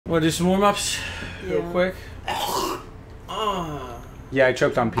Want to do some warm-ups real quick? Yeah, I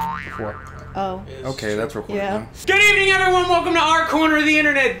choked on before. Oh. Okay, that's recorded. Yeah. Good evening, everyone. Welcome to our corner of the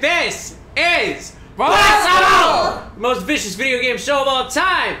internet. This is the most vicious video game show of all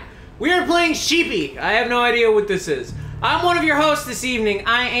time. We are playing Sheepy. I have no idea what this is. I'm one of your hosts this evening.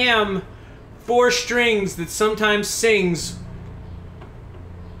 I am four strings that sometimes sings.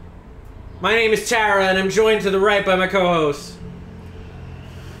 My name is Tara, and I'm joined to the right by my co-host.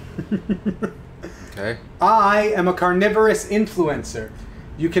 Okay. I am a carnivorous influencer.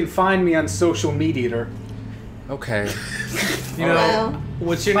 You can find me on social media. Okay. You know,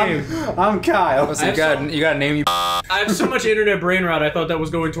 what's your name? I'm Kyle. Listen, you got a name, you I have so much internet brain rot, I thought that was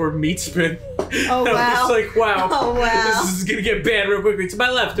going toward meat spin. Oh, wow. I was like, wow. Oh, wow. This is gonna get bad real quickly. To my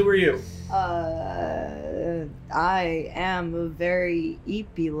left, who are you? I am a very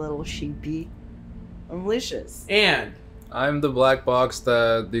eepy little sheepy. Malicious. And I'm the black box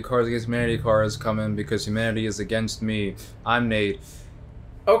that the Cards Against Humanity cards come in because humanity is against me. I'm Nate.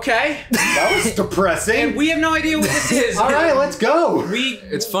 okay. That was depressing. And we have no idea what this is. All right, let's go.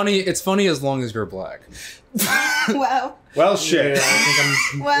 It's funny as long as you're black. Wow. Well, shit. Yeah, I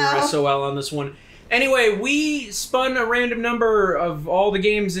think I'm Wow. SOL on this one. Anyway, we spun a random number of all the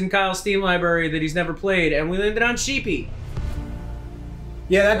games in Kyle's Steam library that he's never played, and we landed on Sheepy.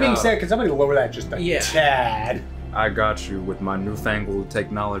 Yeah, that being said, can somebody lower that just a Yeah. tad? I got you with my newfangled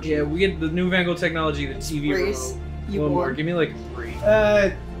technology. Yeah, we get the newfangled technology, the TV Reese, remote. you One more. won. Give me like a 3.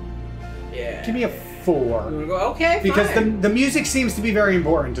 Yeah. Give me a You 4. wanna go? Okay, Because fine. the music seems to be very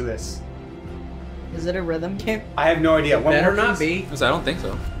important to this. Is it a rhythm game? I have no idea. One Better more, not please. be. I don't think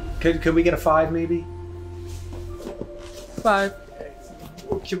so. Could we get a 5 maybe? 5.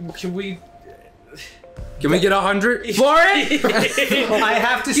 Can we... Can we get 100 for it? I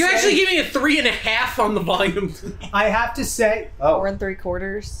have to say. You actually give me a 3.5 on the volume. I have to say. 4 Oh.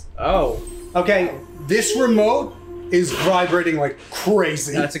 3/4. Oh, Okay. This remote is vibrating like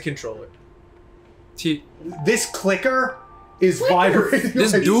crazy. that's a controller. This clicker is vibrating.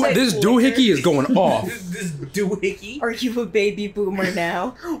 This like- doohickey is going off. This doohickey? Are you a baby boomer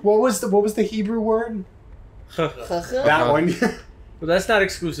now? What was the Hebrew word? That one. Well, that's not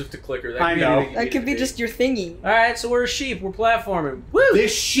exclusive to Clicker. That I could be know. anything That you could be need. just your thingy. Alright, so we're a sheep. We're platforming. Woo!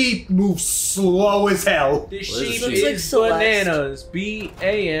 This sheep moves slow as hell. This What is sheep it? is Looks like Celeste. bananas.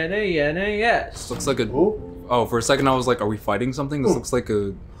 B-A-N-A-N-A-S. Looks like a. Oh, for a second I was like, are we fighting something? This looks like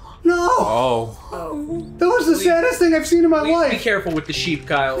a. No! Oh. That was the saddest thing I've seen in my Please be life. careful with the sheep,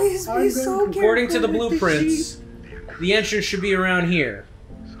 Kyle. Please be so According to the careful with blueprints, the entrance should be around here.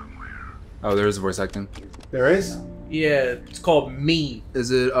 Oh, there is a voice acting. There is? Yeah, it's called Me. Is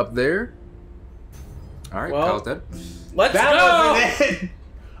it up there? All right, Well- Kyle's dead. Let's That go! wasn't it.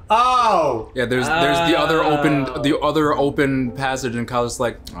 Oh! Yeah, there's the other open passage, and Kyle's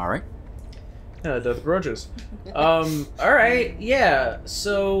like, all right. Yeah, death approaches. Alright, yeah.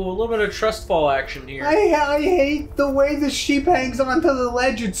 So, a little bit of trust fall action here. I hate the way the sheep hangs onto the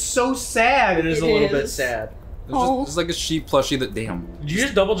ledge. It's so sad. It is a It little bit is. sad. It's like a sheep plushie that, damn. Did you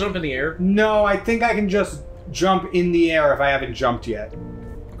just double jump in the air? No, I think I can just jump in the air if I haven't jumped yet.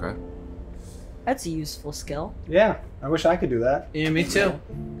 Okay. That's a useful skill. Yeah, I wish I could do that. Yeah, me too.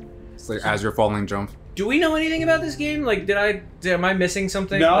 It's like as you're falling, jump. Do we know anything about this game? Like, am I missing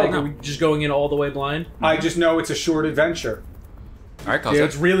something? No. Like, No. are we just going in all the way blind? I just know it's a short adventure. All right, Kyle's Yeah, dead.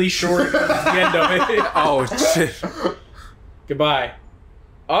 it's really short at the end of it. Oh, shit. Goodbye.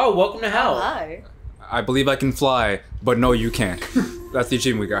 Oh, welcome to hell. Hi. I believe I can fly, but no, you can't. That's the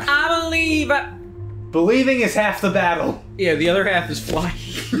achievement we got. I believe Believing is half the battle. Yeah, the other half is flying.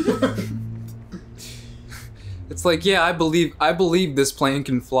 It's like, yeah, I believe this plane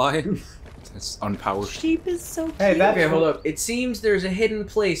can fly. It's unpowered. Sheep is so cute. Hey, that- Okay, hold up. It seems there's a hidden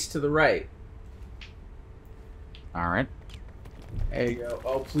place to the right. All right. There you go.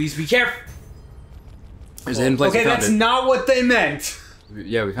 Oh, please be careful. There's a hidden place. Okay, we found that's it. not what they meant.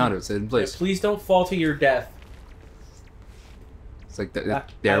 Yeah, we found it. It's a hidden place. Please don't fall to your death. It's like,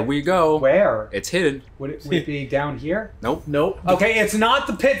 there we go. Where? It's hidden. Would it be down here? Nope. Nope. Okay, it's not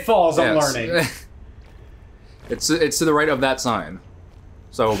the pitfalls I'm Yes. learning. It's to the right of that sign.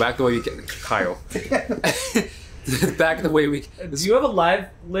 So back the way we can, Kyle. Back the way we. Do you have a live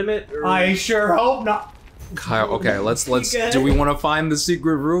limit? Or... I sure hope not. Kyle, okay, let's. good? Do we want to find the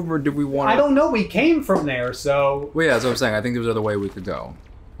secret room or do we want? I don't know. We came from there, so. Well, yeah, that's what I'm saying. I think there's another way we could go.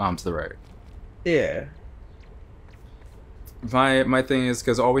 To the right. Yeah. My thing is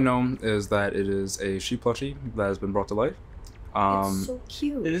because all we know is that it is a sheep plushie that has been brought to life. It's so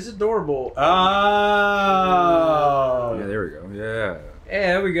cute. It is adorable. Oh. Yeah, there we go. Yeah.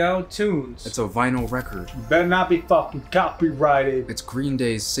 Yeah, there we go. Tunes. It's a vinyl record. Better not be fucking copyrighted. It's Green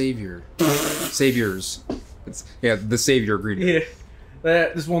Day's Savior. Saviors. Yeah, the Savior Green Day. Yeah.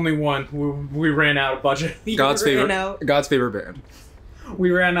 There's only one. We ran out of budget. God's favorite band.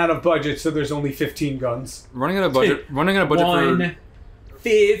 We ran out of budget, so there's only 15 guns. Running out of budget for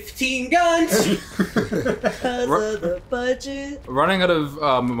 15 guns. Because of the budget. running out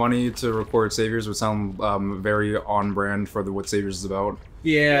of money to record Saviors would sound very on brand for what Saviors is about.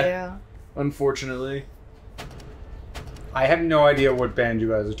 Yeah. Unfortunately. I have no idea what band you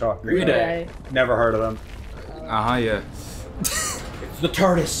guys are talking Green about. Day. Never heard of them. Yeah. It's the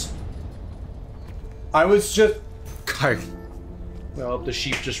TARDIS. I was just... Well, the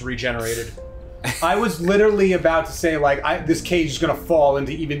sheep just regenerated. I was literally about to say, like, this cage is gonna fall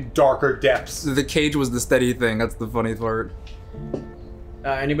into even darker depths. The cage was the steady thing. That's the funny part.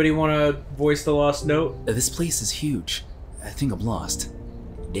 Anybody want to voice the lost note? This place is huge. I think I'm lost.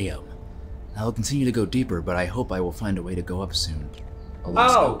 Damn. I'll continue to go deeper, but I hope I will find a way to go up soon. A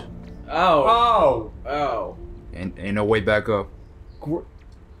lost note. Oh. And ain't no way back up.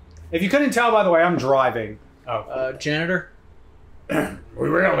 If you couldn't tell, by the way, I'm driving. Janitor? We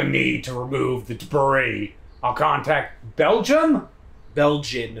really need to remove the debris. I'll contact Belgium?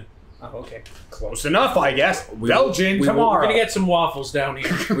 Belgian. Oh, okay. Close enough, I guess. We tomorrow. We're gonna get some waffles down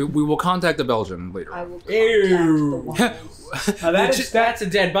here. we will contact the Belgian later. I will contact Ew. the walls. That's a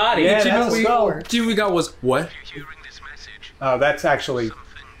dead body. Yeah, You know, that's a skull. Gee, we got was what? Oh, that's actually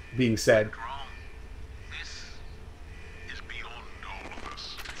being said.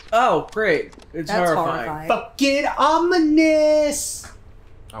 Oh, great. It's That's horrifying. Fucking ominous!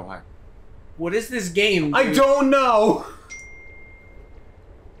 Oh, hi. What is this game? I dude? don't know!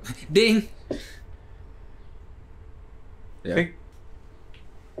 Ding. Yeah. Think-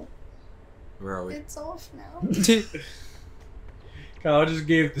 Where are we? It's off now. Kyle just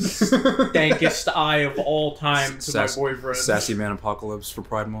gave the stankest eye of all time to my boyfriend. Sassy Man Apocalypse for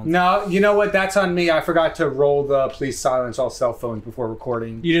Pride Month. No, you know what? That's on me. I forgot to roll the please silence all cell phones before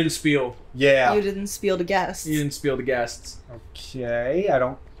recording. You didn't spiel. Yeah. You didn't spiel to guests. You didn't spiel the guests. Okay, I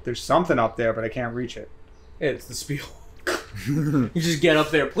don't... There's something up there, but I can't reach it. It's the spiel. You just get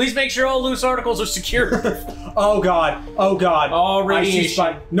up there. Please make sure all loose articles are secure. Oh god. Oh god. All I see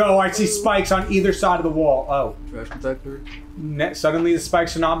radiation. No, I see spikes on either side of the wall. Oh. Trash detector. Suddenly the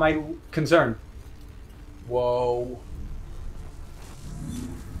spikes are not my concern. Whoa.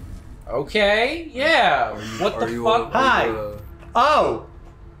 Okay, yeah. What the fuck? Hi. Oh.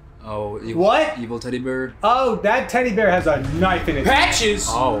 Oh, evil, What? Evil teddy bear. Oh, that teddy bear has a knife in it. Patches!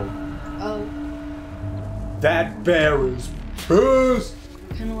 Oh. Oh, That bear is pissed.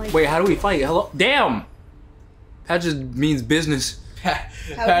 kind of like. Wait, how do we fight? Hello? Damn! Patches means business.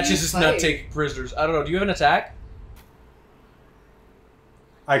 Patches is not fight? taking prisoners. I don't know. Do you have an attack?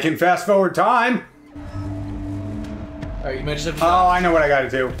 I can fast forward time. Alright, you might just have to. Oh, I know what I gotta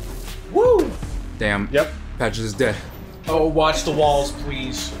do. Woo! Damn. Yep. Patches is dead. Oh, watch the walls,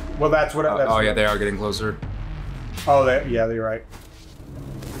 please. Well, that's what. That's Oh yeah, they are getting closer. Oh, yeah, you're right.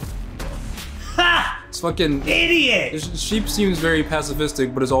 Ha! It's fucking. Idiot! Sheep seems very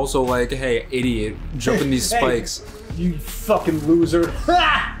pacifistic, but is also like, hey, idiot, jump in these Hey. spikes. You fucking loser.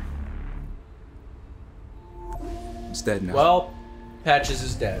 Ha! It's dead now. Well, Patches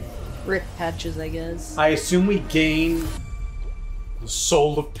is dead. Rip patches, I guess. I assume we gain. The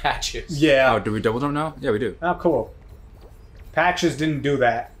soul of Patches. Yeah. Oh, do we double jump now? Yeah, we do. Oh, cool. Patches didn't do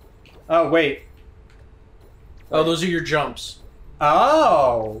that. Oh, wait. Oh, those are your jumps.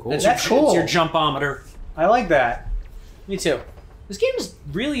 Oh, Cool. That's that's your, cool. It's your jumpometer. I like that. Me too. This game is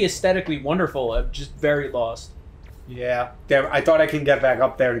really aesthetically wonderful. I'm just very lost. Yeah. Damn, I thought I can get back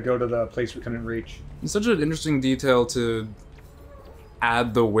up there to go to the place we couldn't reach. It's such an interesting detail to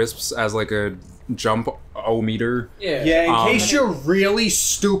add the wisps as like a jump-o-meter. Yeah. Yeah, in Um, case you're really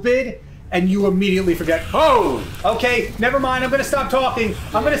stupid and you immediately forget. Oh! Okay, never mind. I'm gonna stop talking.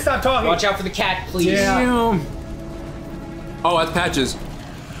 I'm gonna stop talking. Watch out for the cat, please. Yeah. Damn. Oh, that's Patches. The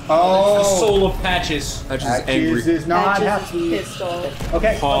Oh. soul of Patches. Patches is Patches angry. is not Patches happy. is pissed off.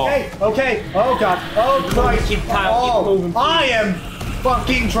 Okay, Paul. okay. Oh god. Oh Christ. Keep Oh, moving, please. I am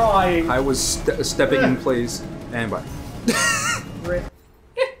fucking trying. I was stepping in place. And bye. Rip.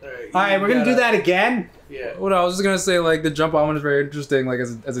 Alright, we're gonna do that again. Yeah. Well, no, I was just gonna say like the jump on is very interesting. Like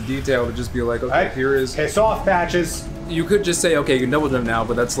as a detail to just be like, okay, Alright. here is. Piss off, Patches. You could just say, okay, you can double jump now,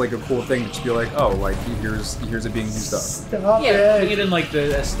 but that's like a cool thing to just be like, oh, like here's it being used up. Stop Yeah, bring it. it in like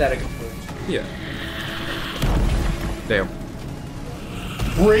the aesthetic of things. Yeah. Damn.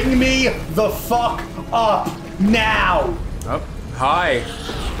 Bring me the fuck up now. Oh, hi.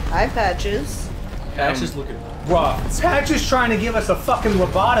 Hi, patches. Patches looking Bruh, Patch is trying to give us a fucking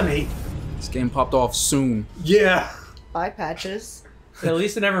lobotomy. This game popped off soon. Yeah. Bye, Patches. At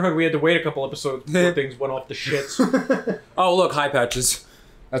least in Everhood, we had to wait a couple episodes before things went off the shits. Oh, look, hi Patches.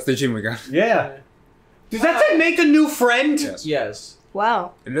 That's the achievement we got. Yeah. Does that say make a new friend? Yes. Yes.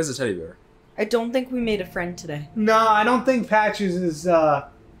 Wow. It is a teddy bear. I don't think we made a friend today. No, I don't think Patches is, A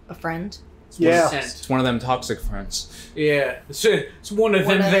friend? yeah. It's one of them toxic friends. Yeah. It's one of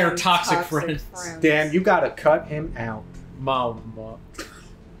them, their toxic friends. Damn, you gotta cut him out. Mama.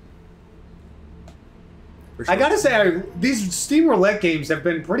 For sure. I gotta say, these Steam Roulette games have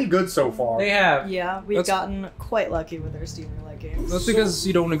been pretty good so far. They have. Yeah, we've That's- gotten quite lucky with our Steam Roulette games. That's because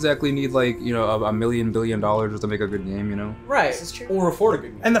you don't exactly need like, you know, $1 billion just to make a good game, you know? Right. This is true. Or afford a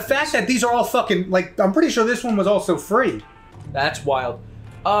good game. And the fact that these are all fucking, like, I'm pretty sure this one was also free. That's wild.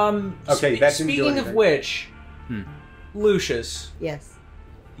 Okay, that didn't do speaking of anything. which, Lucius, Yes.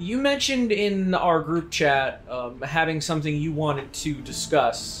 you mentioned in our group chat having something you wanted to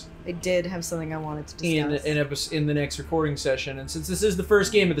discuss I did have something I wanted to discuss. in the next recording session, and since this is the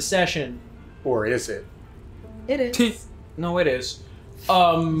first game of the session, Or is it? It is. no, it is. Would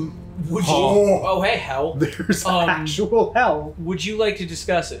you? Oh. Oh, hey, hell. There's Um, actual hell. Would you like to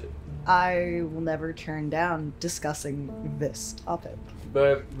discuss it? I will never turn down discussing this topic.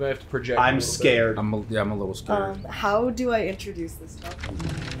 But I have to project. a I'm little bit. scared. I'm a little scared. How do I introduce this topic?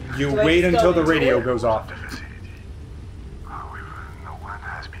 You do I wait just until go the into radio it? goes off. However, no one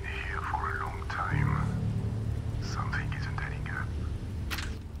has been here for a long time. Something isn't adding up.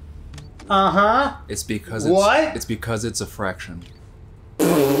 Uh-huh. It's because What? It's because it's a fraction.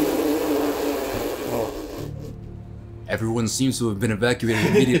 Everyone seems to have been evacuated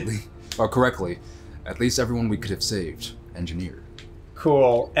immediately, or correctly. At least everyone we could have saved, engineered.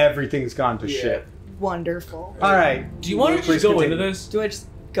 Cool. Everything's gone to Yeah. shit. Wonderful. Alright. Do you want to Please just go continue. into this? Do I just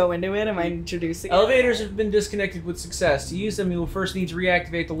go into it? Am I introducing it? Elevators have been disconnected with success. To use them, you will first need to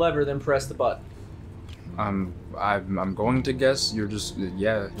reactivate the lever, then press the button. I'm going to guess you're just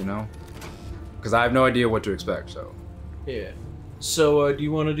yeah, you know, because I have no idea what to expect. So Yeah. So, do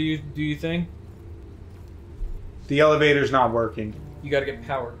you want to do your thing? The elevator's not working. You gotta get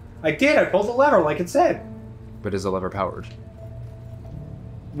power. I did. I pulled the lever like it said. but is the lever powered?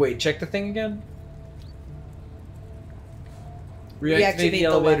 Wait, check the thing again. Reactivate Reactivate the the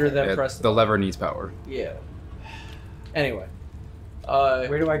elevator, lever. then Yeah, press the the lever needs power. Yeah. Anyway.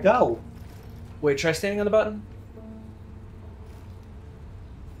 Where do I go? Wait, try standing on the button.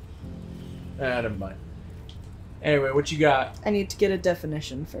 Never mind. Anyway, what you got? I need to get a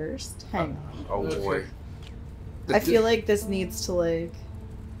definition first. Hang on. Oh Okay. boy. I feel like this needs to, like,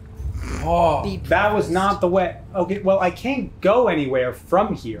 Oh. be... That was not the way. Okay, well, I can't go anywhere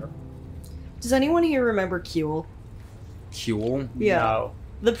from here. Does anyone here remember Kuel? Fuel. Yeah. No.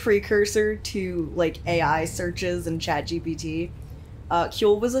 The precursor to, like, AI searches and ChatGPT.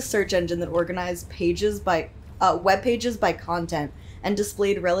 Kuel was a search engine that organized web pages by content and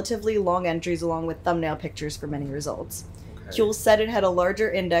displayed relatively long entries along with thumbnail pictures for many results. Okay. Kuel said it had a larger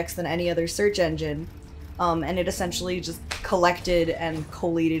index than any other search engine, and it essentially just collected and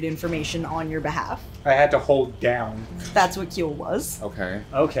collated information on your behalf. I had to hold down. That's what Kuel was. Okay.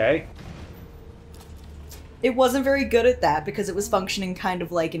 Okay. It wasn't very good at that because it was functioning kind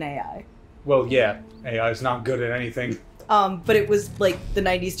of like an AI. Well, yeah. AI is not good at anything. But it was like the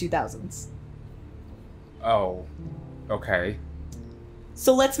 90s, 2000s. Oh. Okay.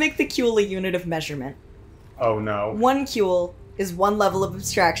 So let's make the Kuel a unit of measurement. Oh, no. One Kuel is one level of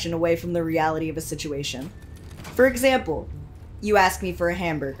abstraction away from the reality of a situation. For example, you ask me for a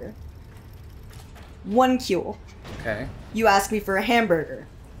hamburger. One Kuel. Okay. You ask me for a hamburger.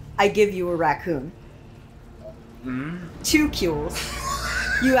 I give you a raccoon. Two Kuels.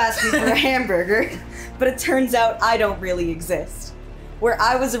 You ask me for a hamburger, but it turns out I don't really exist. Where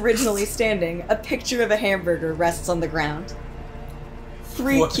I was originally standing, a picture of a hamburger rests on the ground.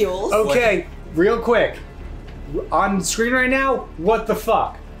 Three What? Kuels. Okay, real quick. On screen right now, what the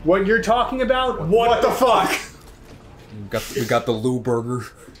fuck? What you're talking about? What the fuck? We got the Lou burger.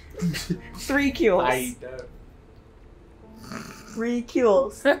 Three Kuels. I. Three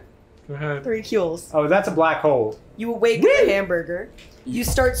Kuels. Go ahead. Three Kuels. Oh, that's a black hole. You awake with a hamburger. You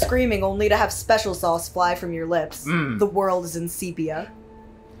start screaming only to have special sauce fly from your lips. The world is in sepia.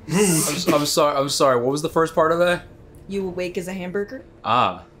 I'm sorry. What was the first part of that? You awake as a hamburger.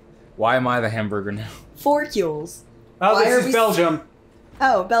 Ah. Why am I the hamburger now? Four Kuels. Oh, Why are this we- is Belgium.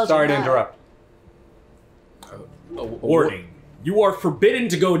 Oh, Belgium. Sorry to hi. interrupt. Warning. You are forbidden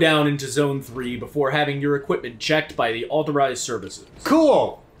to go down into Zone 3 before having your equipment checked by the authorized services.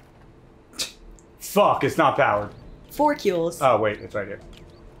 Cool. Fuck, it's not powered. Four Kuels. Oh, wait, it's right here.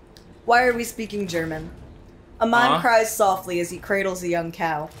 Why are we speaking German? A mime cries softly as he cradles a young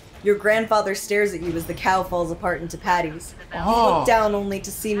cow. Your grandfather stares at you as the cow falls apart into patties. You look down only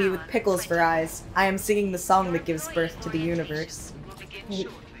to see me with pickles for eyes. I am singing the song that gives birth to the universe.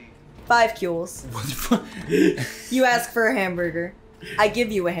 5 cules. What the fuck? You ask for a hamburger. I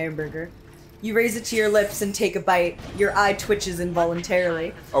give you a hamburger. You raise it to your lips and take a bite. Your eye twitches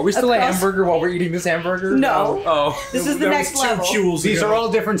involuntarily. Are we still a Across- hamburger while we're eating this hamburger? No. Oh. This is the next level. These are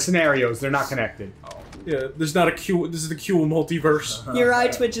all different scenarios. They're not connected. Yeah, there's not a Q. This is the Q multiverse. Your eye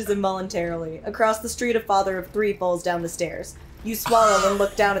twitches involuntarily. Across the street, a father of 3 falls down the stairs. You swallow and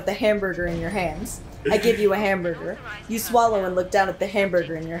look down at the hamburger in your hands. I give you a hamburger. You swallow and look down at the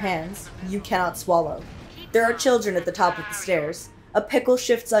hamburger in your hands. You cannot swallow. There are children at the top of the stairs. A pickle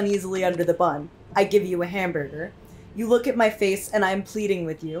shifts uneasily under the bun. I give you a hamburger. You look at my face and I am pleading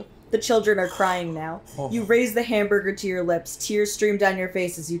with you. The children are crying now. You raise the hamburger to your lips. Tears stream down your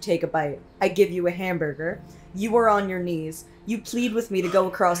face as you take a bite. I give you a hamburger. You are on your knees. You plead with me to go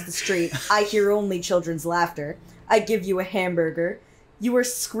across the street. I hear only children's laughter. I give you a hamburger. You are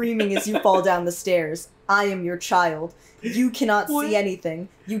screaming as you fall down the stairs. I am your child. You cannot see anything.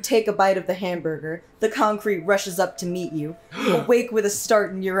 You take a bite of the hamburger. The concrete rushes up to meet you. You awake with a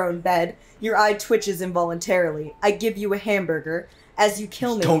start in your own bed. Your eye twitches involuntarily. I give you a hamburger. As you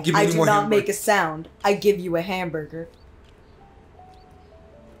kill me, Don't give me I any do more not hamburger. make a sound. I give you a hamburger.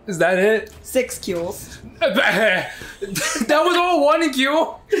 Is that it? 6 cules. That was all 1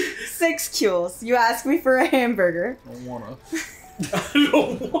 Q. 6 cules. You ask me for a hamburger. I don't wanna.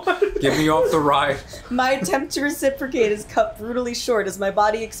 What? Get me off the ride. My attempt to reciprocate is cut brutally short as my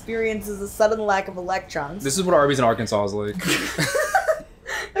body experiences a sudden lack of electrons. This is what Arby's in Arkansas is like.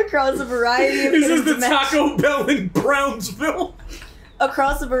 Across a variety of This is hidden the dimensions. Taco Bell in Brownsville.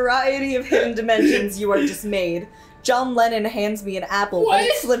 Across a variety of hidden dimensions, you are dismayed. John Lennon hands me an apple, but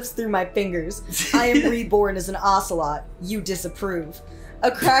it slips through my fingers. I am reborn as an ocelot. You disapprove. A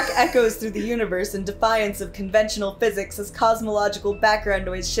crack echoes through the universe in defiance of conventional physics as cosmological background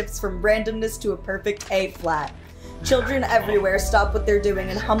noise shifts from randomness to a perfect A-flat. Children everywhere stop what they're doing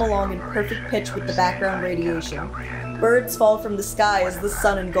and hum along in perfect pitch with the background radiation. Birds fall from the sky as the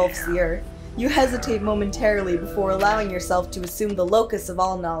sun engulfs the earth. You hesitate momentarily before allowing yourself to assume the locus of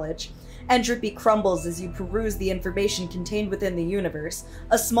all knowledge. Entropy crumbles as you peruse the information contained within the universe.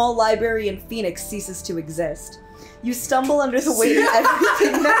 A small library in Phoenix ceases to exist. You stumble under the weight of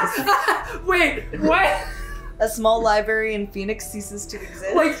everything that's... Wait, what? A small library in Phoenix ceases to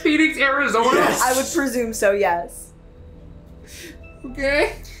exist? Like Phoenix, Arizona? I would presume so, yes.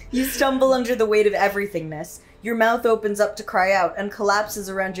 Okay. You stumble under the weight of everythingness. Your mouth opens up to cry out and collapses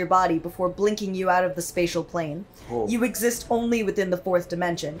around your body before blinking you out of the spatial plane. Whoa. You exist only within the 4th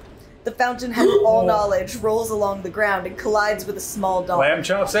dimension. The fountainhead of all knowledge rolls along the ground and collides with a small dog. Lamb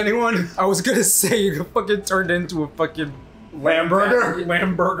chops, anyone? I was gonna say you fucking turned into a fucking Lamb burger?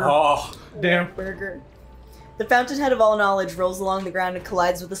 Lamb burger. Oh. Damn. Burger. The fountainhead of all knowledge rolls along the ground and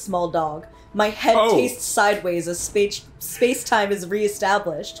collides with a small dog. My head tastes sideways as space-time is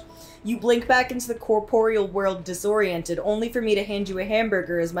re-established. You blink back into the corporeal world disoriented, only for me to hand you a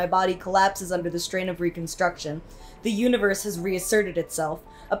hamburger as my body collapses under the strain of reconstruction. The universe has reasserted itself.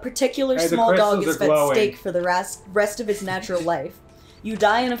 A particular Hey, the small dog crystals is are fed glowing. steak for the rest of its natural life. You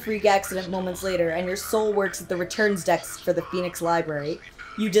die in a freak accident moments later, and your soul works at the returns desk for the Phoenix Library.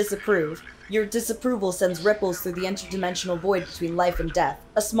 You disapprove. Your disapproval sends ripples through the interdimensional void between life and death.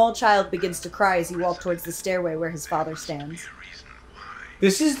 A small child begins to cry as you walk towards the stairway where his father stands.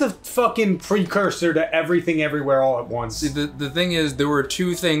 This is the fucking precursor to Everything Everywhere All at Once. See, the thing is, there were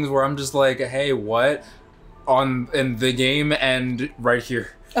 2 things where I'm just like, hey, what? In the game and right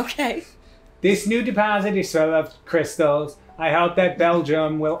here. Okay. This new deposit is full of crystals. I hope that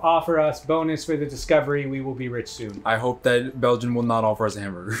Belgium will offer us bonus for the discovery. We will be rich soon. I hope that Belgium will not offer us a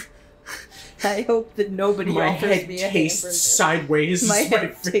hamburger. I hope that nobody My offers head me a tastes hamburger. sideways. My is head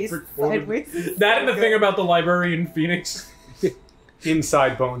tastes favorite quote. sideways. That and the thing about the library in Phoenix.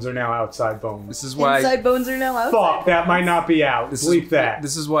 Inside bones are now outside bones. This is why. Inside bones are now outside. Fuck, that might not be out. Bleep that.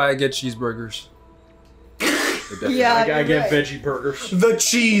 This is why I get cheeseburgers. Yeah, I you're get right. veggie burgers. The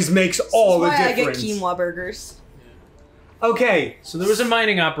cheese makes all the That's why difference. I get quinoa burgers. Okay, So there was a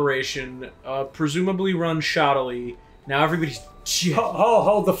mining operation, presumably run shoddily. Now everybody's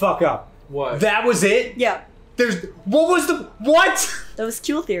hold the fuck up. what? That was it? Yeah, What? that was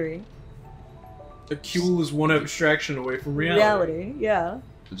Q theory. A Q is one abstraction away from reality. Reality, yeah.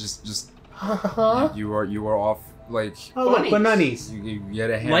 Just you are off. Like Oh, look, Bunnies. bananas. you get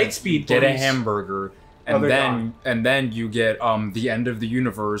a Lightspeed get a bunnies. hamburger, Oh, and they're then you get the end of the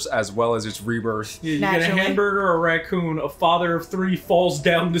universe as well as its rebirth. You get a Naturally. hamburger, a raccoon, a father of 3 falls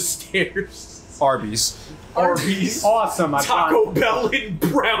down the stairs. Arby's. Arby's. Awesome. Taco Bell in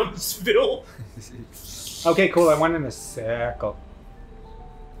Brownsville. Okay, cool. I went in a circle.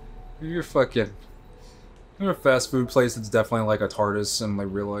 You're fucking. You're a fast food place that's definitely like a TARDIS in like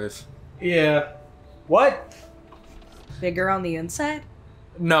real life. Yeah. What? Bigger on the inside?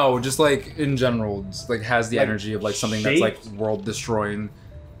 No, just like in general, just like has the Like, energy of like something that's like shaped? world destroying,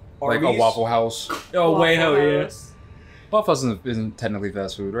 like a Arby's? Waffle House. Oh, wait, hell yeah. Waffle House isn't technically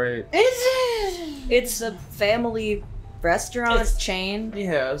fast food, right? It's a family restaurant It's- chain.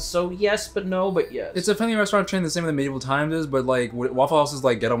 Yeah, so yes, but no, but yes. It's a family restaurant chain the same way the medieval times is, but like Waffle House is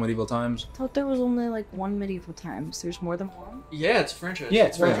like ghetto medieval times. I thought there was only like one medieval times. There's more than one? Yeah, it's a franchise. Yeah,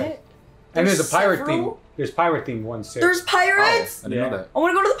 it's What? right. And there's a pirate theme. several? There's pirate themed ones too. There's pirates? I didn't Yeah. know that. I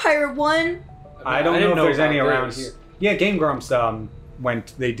want to go to the pirate one. I don't didn't know if there's any about around this. here. Yeah, Game Grumps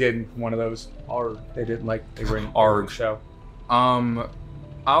they did one of those. Arg. They did like they were in a Arg. show. I'll.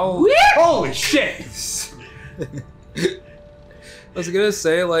 Holy shit! I was gonna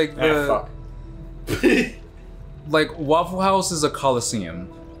say like Ah, the fuck. like Waffle House is a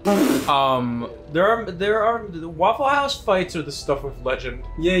coliseum. There are the Waffle House fights are the stuff of legend.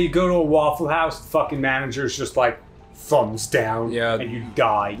 Yeah, you go to a Waffle House, the fucking manager's just like thumbs down, Yeah. and you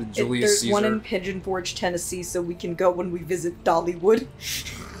die. the Julius There's Caesar. one in Pigeon Forge, Tennessee, so we can go when we visit Dollywood.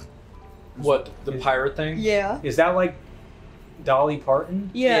 What, the pirate thing? Yeah. Is that like Dolly Parton?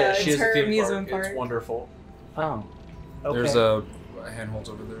 Yeah, she it's has a her theme amusement park. park. It's wonderful. Oh. Okay. There's a handholds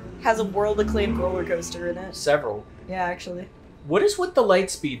over there. Has a world acclaimed roller coaster in it. Several. Yeah, actually. What is with the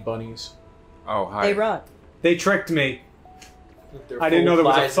Lightspeed bunnies? Oh hi. They run. They tricked me. They're I didn't full know of there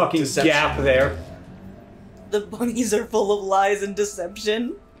was a lies and fucking deception. gap there. The bunnies are full of lies and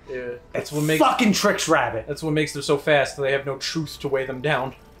deception. Yeah, that's what makes Fucking tricks rabbit. that's what makes them so fast. They have no truth to weigh them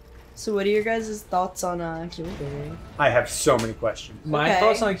down. So what are your guys' thoughts on Kill Theory? I have so many questions. My Okay.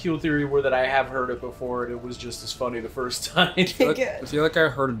 thoughts on Q Theory were that I have heard it before, and it was just as funny the first time. I feel like I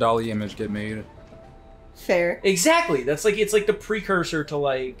heard a Dolly image get made. Fair. Exactly. That's like it's like the precursor to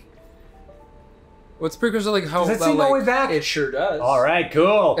like. What's precursor to like how Does it that, seem all the way like, back? It sure does. All right,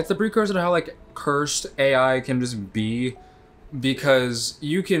 cool. it's the precursor to how like cursed AI can just be, because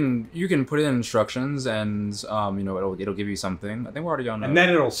you can put in instructions and you know it'll give you something. I think we're already on. And then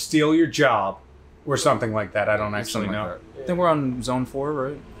it'll steal your job, or something like that. I don't actually something know. like that. I think we're on zone 4,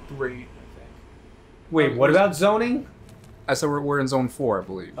 right? 3, I think. Wait, what about zoning? I said we're in zone 4, I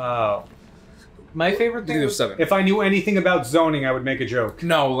believe. Oh. My favorite I think thing there's was 7. If I knew anything about zoning, I would make a joke.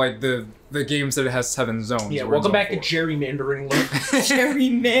 No, like the game said it has 7 zones. yeah. We're in Welcome zone back 4. to gerrymandering. Luke.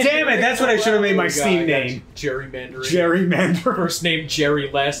 Gerrymander. Damn it, that's what I should have made my God, Steam I got name. you. Gerrymandering. Gerrymander. First name Jerry,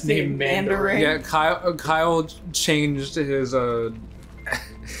 last name Mandarin. Yeah, Kyle changed his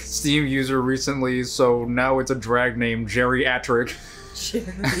Steam user recently, so now it's a drag name, Geriatric.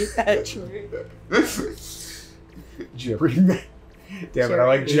 Geriatric. Gerrymander. Damn it, I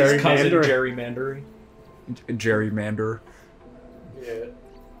like His cousin gerrymandering. gerrymander. Gerrymander.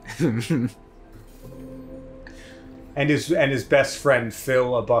 Yeah. And his best friend,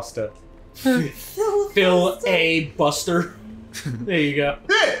 Phil Abusta. Phil A. Buster. There you go.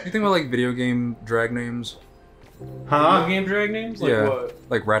 You think about like video game drag names? Video Huh? game drag names? Like yeah, what?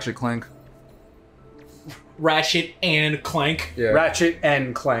 like Ratchet Clank. Ratchet and Clank. Yeah. Ratchet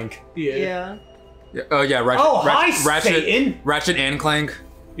and Clank. Yeah. Yeah. Yeah. Oh yeah, Ratchet. Oh, hi, Ratchet. Satan! Ratchet and Clank.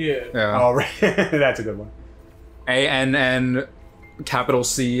 Yeah. Yeah. Oh, right. That's a good one. ANN capital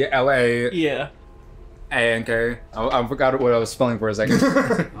CLA Yeah. ANK. I forgot what I was spelling for a second.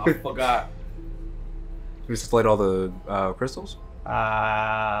 I forgot. We displayed all the crystals.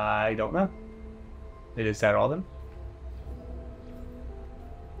 I don't know. Is that all of them?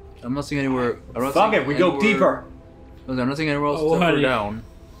 I'm not seeing anywhere. I'm not Fuck seeing it, we go anywhere- deeper. I'm not seeing anywhere else Oh, to honey. go down.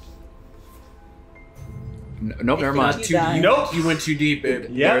 Nope, never I mind. think Too died. deep. Nope. You went too deep, babe.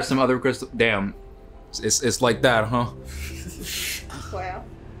 There Yeah. are some other crystal. Damn. It's like that, huh? Wow.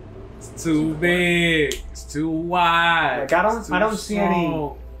 It's too big. It's too wide. Like, I don't- It's too I don't see any-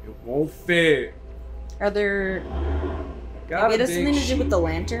 small. It won't fit. Are there... Got Maybe it a has big something to do with sheet. the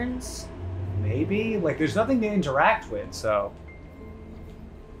lanterns? Maybe? Like, there's nothing to interact with, so...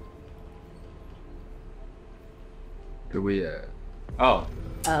 Do we? Oh,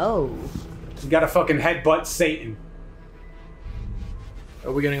 Oh. You gotta fucking headbutt Satan.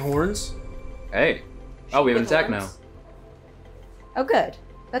 Are we getting horns? hey. Oh, we have an With attack now. horns? Oh, good.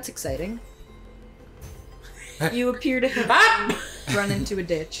 That's exciting. You appear to have Ah! run into a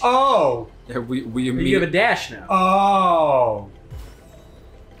ditch. Oh! Yeah, we You have a immediately dash now. Oh!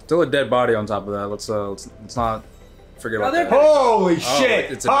 still a dead body on top of that. Let's not forget about they're that. Holy Oh, shit!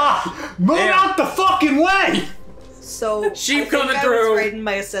 it's a- Ah! Move Damn. out the fucking way! So Sheep I think coming I through. was right in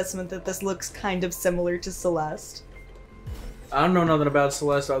my assessment that this looks kind of similar to Celeste. I don't know nothing about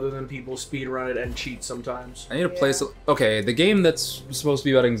Celeste other than people speedrun it and cheat sometimes. I need to play. Okay, the game that's supposed to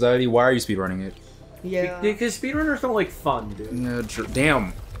be about anxiety. Why are you speedrunning it? Yeah. Because speedrunners don't like fun, dude. Yeah,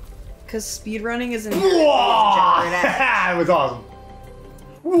 damn. Because speedrunning is an That was awesome.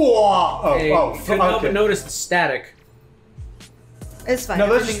 Whoa! Hey, Oh, couldn't help okay. but notice the static. It's fine. No,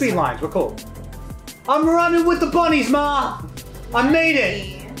 those are everything's speed fine. lines. We're cool. I'm running with the bunnies, Ma. I made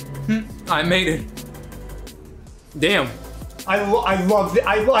it. I made it. Damn. I love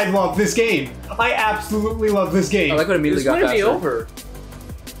this game. I absolutely love this game. I like what immediately This got might be faster. over.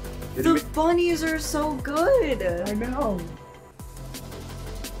 The bunnies are so good. I know.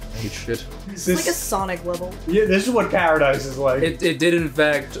 I hate shit. It's like a Sonic level. Yeah, this is what paradise is like. It did in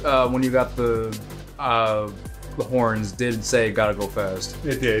fact when you got the horns did say gotta go fast.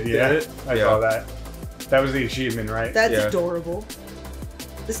 It did, yeah. Did it? I Yeah. saw that. That was the achievement, right? That's Yeah. adorable.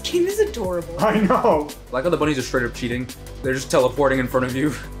 This game is adorable. I know. I like how the bunnies are straight up cheating. They're just teleporting in front of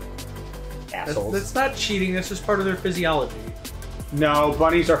you. Assholes. That's not cheating, that's just part of their physiology. No,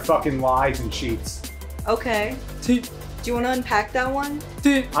 bunnies are fucking lies and cheats. Okay. T- Do you want to unpack that one?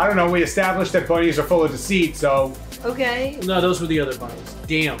 t- I don't know, we established that bunnies are full of deceit, so... Okay. No, those were the other bunnies.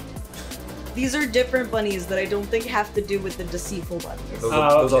 Damn. These are different bunnies that I don't think have to do with the deceitful bunnies. Those,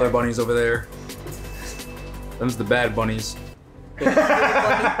 Oh, those okay. other bunnies over there. Them's the bad bunnies.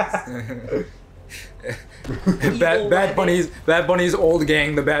 bad bunnies, old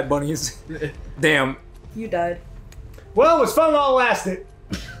gang, the bad bunnies. Damn. You died. Well, it was fun while it lasted.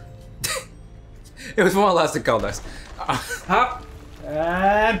 It was one last to call us. Hop.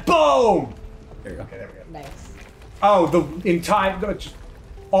 And boom! There you go. Okay, there we go. Nice. Oh, the entire...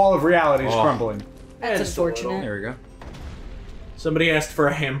 All of reality is Oh. crumbling. That's Just a little. unfortunate. There we go. Somebody asked for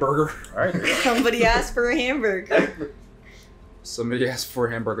a hamburger. Alright. Somebody asked for a hamburger. Somebody asked for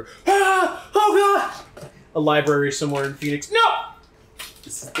a hamburger. Ah! Oh god! A library somewhere in Phoenix. No!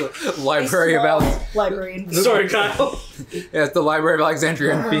 This is the Library of Alex. Library in Sorry, Kyle. Yeah, it's the Library of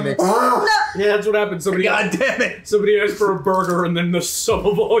Alexandria in Phoenix. Yeah, that's what happened. Somebody God damn it! Somebody asked for a burger, and then the sum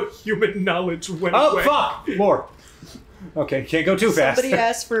of all human knowledge went Oh, away. fuck! More. Okay, can't go too fast. Somebody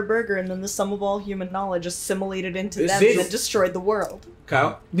asked for a burger, and then the sum of all human knowledge assimilated into This them is- and destroyed the world.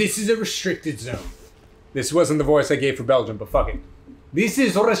 Kyle? This is a restricted zone. This wasn't the voice I gave for Belgium, but fuck it. This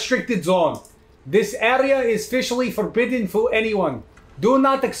is a restricted zone. This area is officially forbidden for anyone. Do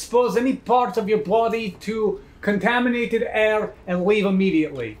not expose any parts of your body to contaminated air and leave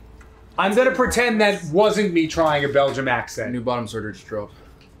immediately. I'm gonna pretend that wasn't me trying a Belgium accent. New bottom sorter just dropped.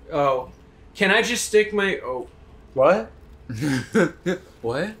 Oh. Can I just stick my... Oh. What?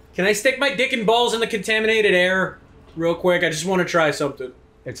 What? Can I stick my dick and balls in the contaminated air real quick? I just want to try something.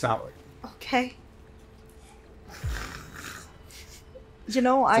 It's not working. Okay. You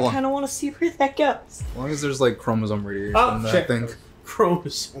know, I Cool. kind of want to see where that goes. As long as there's like chromosome radiation, Oh, I shit. think.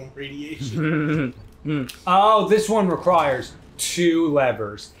 Chromosome radiation. Oh, this one requires 2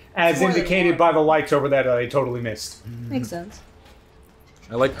 levers, as More than indicated one. by the lights over there that I totally missed. Makes sense.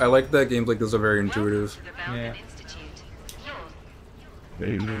 I like that games like this are very intuitive. Yeah.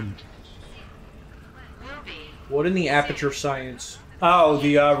 Amen. What in the aperture science? Oh,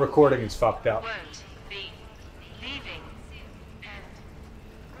 the recording is fucked up.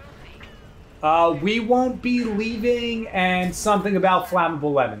 We won't be leaving, and something about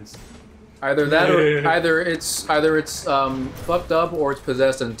flammable lemons. Either that or either it's fucked up or it's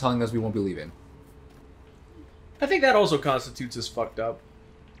possessed and telling us we won't be leaving. I think that also constitutes as fucked up.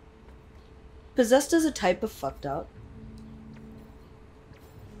 Possessed is a type of fucked up.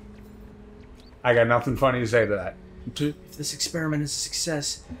 I got nothing funny to say to that. If this experiment is a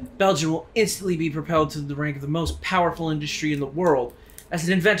success, Belgium will instantly be propelled to the rank of the most powerful industry in the world. As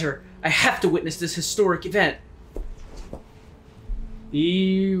an inventor, I have to witness this historic event.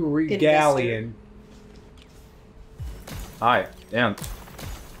 Regalian. Hi. Damn.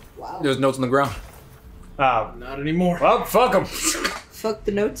 Wow. There's notes on the ground. Oh, Not anymore. well, fuck them. Fuck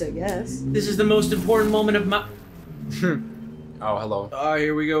the notes, I guess. This is the most important moment of my... Oh, hello. Oh,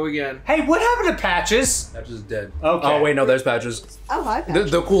 here we go again. Hey, what happened to Patches? Patches is dead. Okay. Oh wait, no, there's Patches. Oh, hi, The,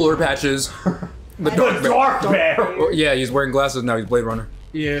 Patrick. the cooler Patches. The I dark The Dark Bear. Oh, yeah, he's wearing glasses now. He's Blade Runner.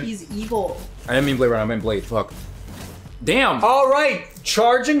 Yeah. He's evil. I didn't mean Blade Runner. I meant Blade. Fuck. Damn. All right,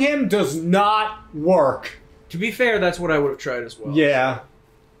 charging him does not work. To be fair, that's what I would have tried as well. Yeah.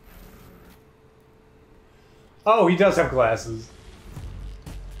 Oh, he does have glasses.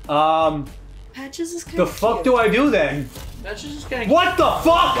 Patches is kind The of fuck do I do then? That's just kind of... What the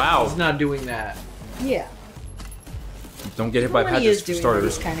fuck? Wow. He's not doing that. Yeah. Don't get hit by When he Patches is for doing it,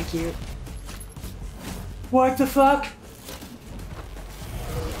 starters. he's kind of cute. What the fuck?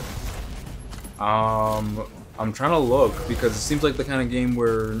 I'm trying to look because it seems like the kind of game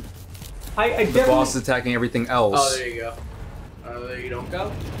where I the boss is attacking everything else. Oh, there you go. There you don't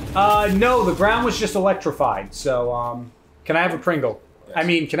go. No, the ground was just electrified. So, can I have a Pringle? Yes. I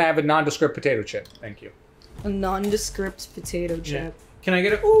mean, can I have a nondescript potato chip? Thank you. A nondescript potato chip. Can I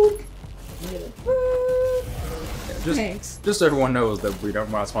get a ooh? Thanks. Just so everyone knows that we're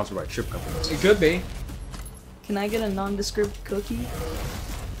not sponsored by chip companies. It could be. Can I get a nondescript cookie?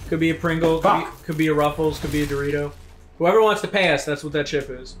 Could be a Pringle. Could be a Ruffles. Could be a Dorito. Whoever wants to pay us, that's what that chip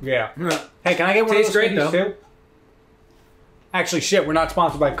is. Yeah. Hey, can I get one Tastes of those great, cookies though. too? Actually, shit, we're not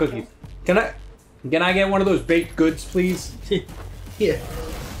sponsored by cookies. Can I get one of those baked goods, please? Yeah. You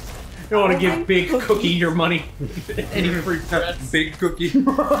don't want to give like Big cookies. Cookie your money. Any free threats. Big cookie. Big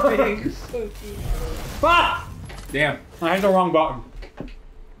cookie. Ah! Damn. I hit the wrong button.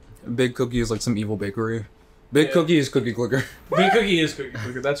 Big Cookie is like some evil bakery. Big Cookie is Cookie Clicker. Big Cookie is Cookie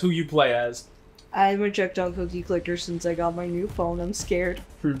Clicker. That's who you play as. I haven't checked on Cookie Clicker since I got my new phone. I'm scared.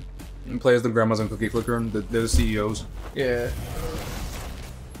 And play as the grandmas on Cookie Clicker and they're the CEOs. Yeah.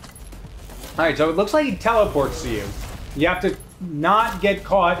 Alright, so it looks like he teleports to you. You have to not get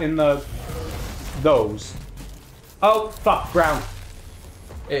caught in those. Oh, fuck, ground.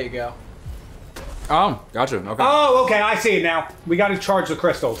 There you go. Oh, gotcha. Okay. Oh, okay, I see it now. We gotta charge the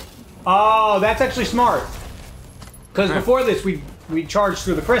crystals. Oh, that's actually smart. Because before this, we charged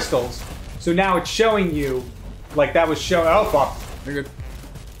through the crystals. So now it's showing you, like that was showing. Oh, fuck. You're good.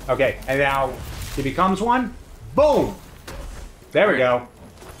 Okay, and now he becomes one. Boom! There we go.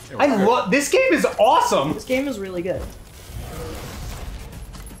 I love this game. Is awesome. This game is really good.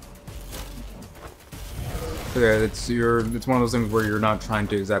 Yeah, it's one of those things where you're not trying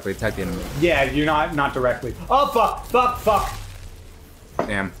to exactly attack the enemy. Yeah, you're not directly. Oh fuck! Fuck! Fuck!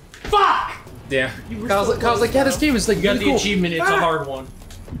 Damn. Fuck! Yeah. Kyle's like, yeah, this game is like You got really the cool. achievement. It's a hard one.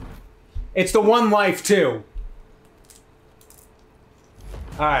 It's the one life too.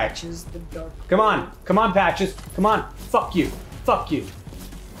 All right, Patches the dark. come on, Patches, come on. Fuck you, fuck you.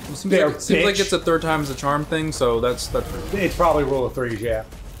 Seems There, like, seems like bitch. it's a third time's the charm thing, so that's pretty. It's probably rule of threes, yeah.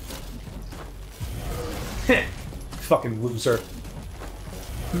 Fucking loser.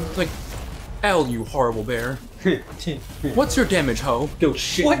 It's like, L, you horrible bear. What's your damage, ho? Go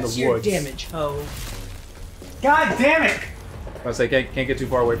shit in the woods. ho? God damn it! I was like, can't get too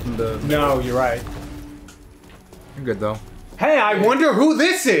far away from the. No, you're right. You're good though. Hey, I wonder who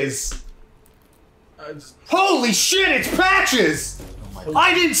this is. Holy shit! It's Patches.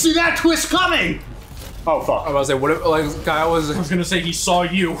 I didn't see that twist coming. Oh fuck! I was about to say, what if, like, I was gonna say he saw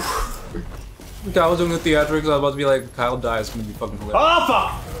you. Kyle was doing the theatrics, I was about to be like, Kyle dies, it's gonna be fucking hilarious. Oh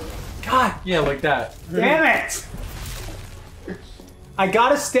fuck! God Yeah, like that. damn it! I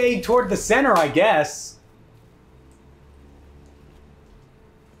gotta stay toward the center, I guess.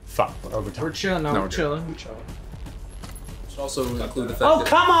 Fuck, we're over time. We're chilling. No, No, we're we're chilling. We're chilling. Should also include the fact Oh that,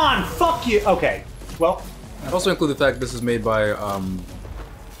 come on! Fuck you! Okay, well, also include the fact this is made by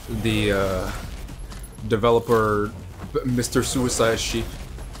the developer Mr. Suicide Sheep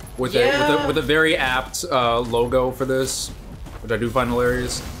with a very apt logo for this, which I do find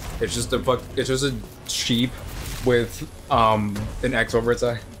hilarious. It's just a sheep with an X over its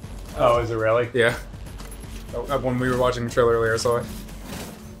eye. oh, is it really? Yeah. When we were watching the trailer earlier, I saw it.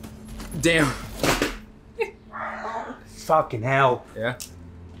 Damn. Fucking hell! Yeah.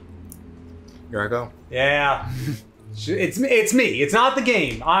 Here I go. Yeah, it's me. It's not the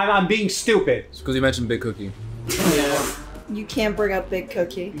game. I'm being stupid. It's because you mentioned Big Cookie. Yeah. You can't bring up Big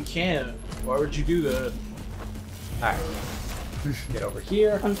Cookie. You can't. Why would you do that? All right, get over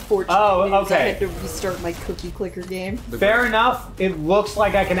here. Unfortunately, Oh, means I okay. had to restart my Cookie Clicker game. Fair enough. It looks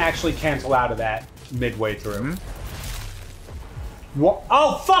like I can actually cancel out of that midway through. What?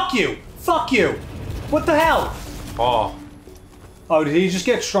 Oh, fuck you! Fuck you! What the hell? Oh. Oh, did he just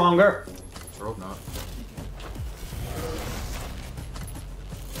get stronger? Sure hope not.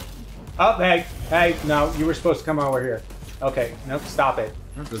 Oh, hey, no, you were supposed to come over here. Okay, nope, stop it.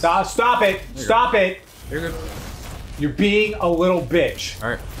 This- Stop it! Stop it! You're good. You're being a little bitch.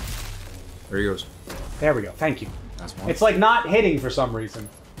 Alright. There he goes. There we go, thank you. That's one. It's like not hitting for some reason.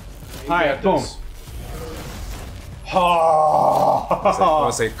 You Alright, got boom. this. I want Oh,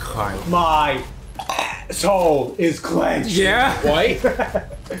 to say Kyle. my soul is clenched. Yeah? White?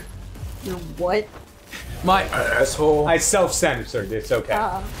 You're what? My asshole. I self-censored, it's okay.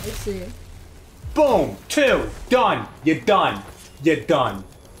 I see. Boom! 2! Done! You're done! You're done.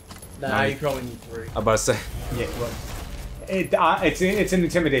 Nah, you probably need 3. I'm about to say. Yeah, well, it's an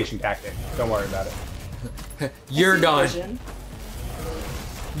intimidation tactic. Don't worry about it. You're done. Vision.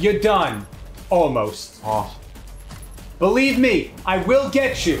 You're done. Almost. Oh. Believe me, I will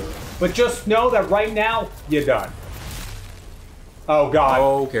get you. But just know that right now, you're done. Oh, God.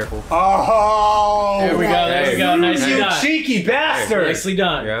 Oh, careful. Oh! There we go, there we go. Nicely You done. cheeky bastard! Nicely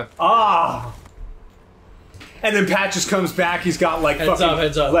done. Yeah. Ah! And then Patches comes back, he's got like Heads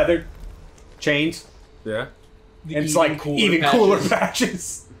fucking up. leather chains. Yeah. And it's like even cooler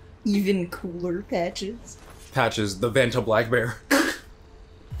Patches. Even cooler Patches. Patches, the Vanta Black Bear.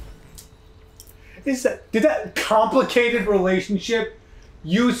 Did that complicated relationship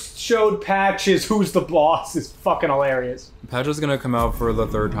you showed Patches who's the boss is fucking hilarious. Patches is gonna come out for the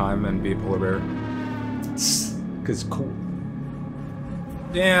 3rd time and be Polar Bear. Cause cool.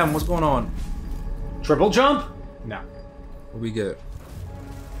 Damn, what's going on? Triple jump? No. What do we get?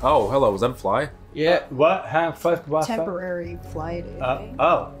 Oh, hello, was that a fly? Yeah. What? Huh? Fuck, what? Temporary flight.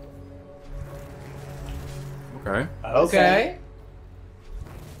 Oh. Okay. Okay.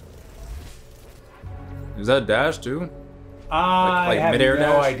 Is that a dash too? I Like have mid-air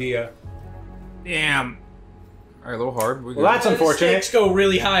no dash? idea. Damn. Alright, a little hard. We Well, that's The unfortunate. stakes go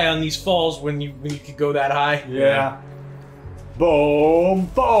really high on these falls when you could go that high. Yeah. Boom,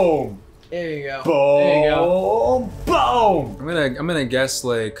 boom, There you go. boom, There you go. boom. I'm gonna guess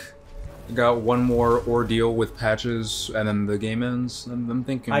like I got one more ordeal with Patches and then the game ends. I'm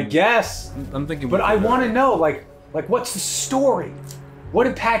thinking. I guess. I'm thinking. But we I could, want to know, like, what's the story? What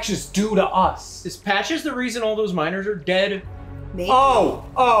did Patches do to us? Is Patches the reason all those miners are dead? Maybe. Oh,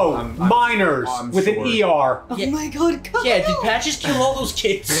 I'm miners I'm with an sure. ER. Oh my god, Kyle. Yeah, did Patches kill all those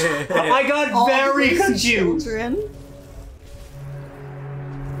kids? I got All very those confused. children.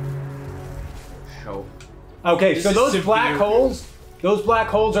 Hell. Okay, This so is those severe. black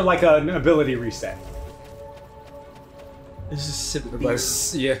holes are like an ability reset. This is severe.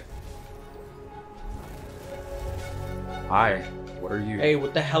 But, yeah. Hi. What are you? Hey,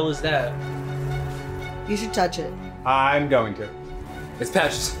 what the hell is that? You should touch it. I'm going to. It's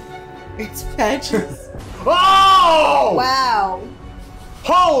Patches. It's Patches. Oh! Wow.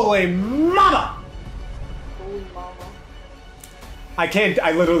 Holy mama! Holy mama.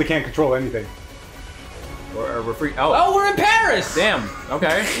 I literally can't control anything. We're free. Oh. Oh, we're in Paris! Damn.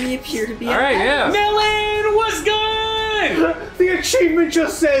 Okay. We appear to be All right. Yeah. Millen, what's good? The achievement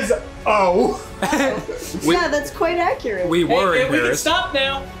just says, oh. Yeah, that's quite accurate. We were Hey, in we can Paris. stop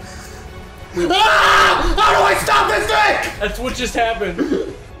now. Ah! How do I stop this thing? That's what just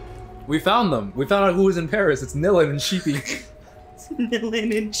happened. We found them. We found out who was in Paris. It's Nilin and Sheepy.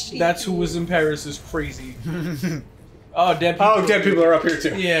 Millen and Sheepy. That's who was in Paris is crazy. Oh, dead people. Oh, dead people are up here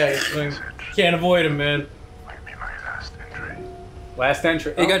too. Yeah, like, can't avoid him, man. Might be my last entry. Last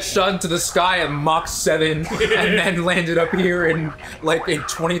entry. He got shot into the sky at Mach 7 and then landed up here in like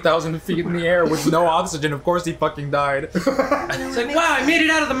 20,000 feet in the air with no oxygen. Of course he fucking died. It's like, wow, I made it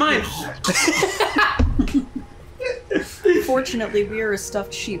out of the mine. Fortunately, we are a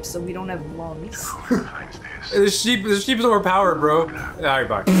stuffed sheep, so we don't have lungs. Finds this. The sheep is overpowered, bro. Alright,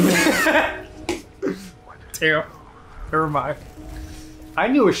 bye. Damn. Never mind. I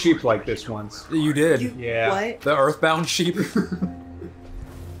knew a sheep like this once. You did. Yeah. What? The earthbound sheep.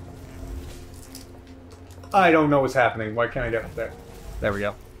 I don't know what's happening. Why can't I get up there? There we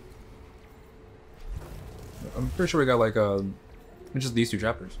go. I'm pretty sure we got like just these 2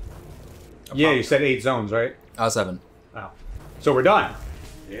 chapters. Yeah, you said 8 zones, right? 7. Oh. So we're done.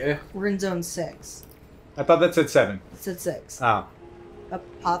 Yeah. We're in zone 6. I thought that said 7. It said 6. Oh.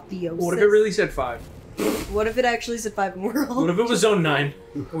 Apotheosis. What if it really said 5? What if it actually said 5 and we're all... What if it was zone 9?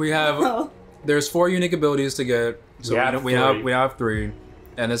 We have Oh. there's 4 unique abilities to get. So We have we have 3.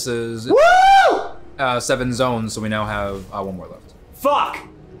 And this is Woo! 7 zones, so we now have 1 more left. Fuck!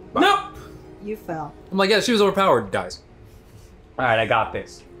 Nope. You fell. I'm like, yeah, she was overpowered, dies. Alright, I got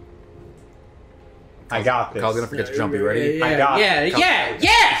this. I got this. Kyle's gonna forget to jump. You ready? Yeah, I got it.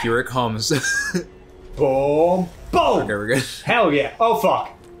 yeah. Here it comes. Boom! Boom! Okay, we're good. Hell yeah. Oh fuck.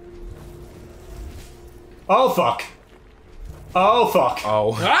 Oh fuck. Oh fuck.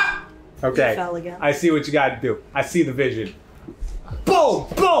 Oh. Ah! Okay. You fell again. I see what you gotta do. I see the vision. Boom!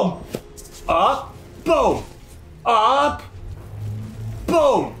 Boom! Up! Boom! Up!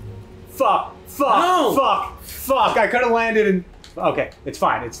 Boom! Fuck! Fuck! No! Fuck! Fuck! I could have landed in. Okay, it's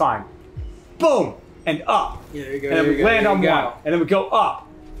fine. It's fine. Boom! And up. Yeah, there you go. And then there we you go, land there on you one. go. And then we go up.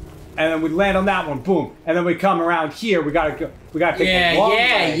 And then we land on that one. Boom. And then we come around here. We gotta go. We gotta take the long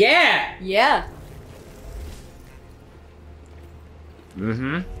way. Yeah. Yeah.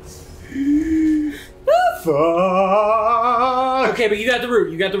 Fuck! Okay, but you got the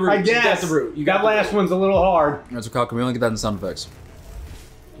root. You got the root. I guess. You got the root. You got that last one's a little hard. That's what Kyle, can we only get that in sound effects?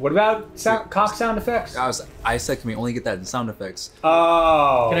 What about cock sound effects? I said, can we only get that in sound effects?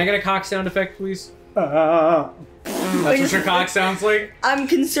 Oh. Can I get a cock sound effect, please? Uh, That's what your cock sounds like? I'm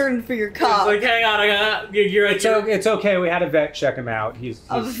concerned for your cock. It's like, hang on, you're at your... it's okay. We had a vet check him out. He's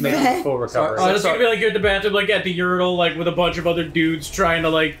making full recovery. Oh, it's gonna be like you're at the bathroom, like at the urinal, like with a bunch of other dudes trying to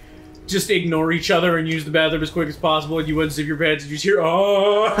like just ignore each other and use the bathroom as quick as possible, and you unzip your pants and you just hear,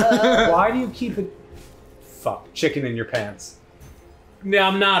 oh. Why do you keep it? Fuck, chicken in your pants. No,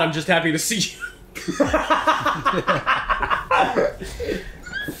 I'm not. I'm just happy to see you.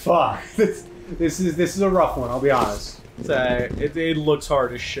 Fuck. This is a rough one. I'll be honest. It looks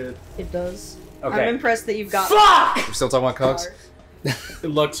hard as shit. It does. Okay. I'm impressed that you've got. Fuck! We're still talking about cocks? It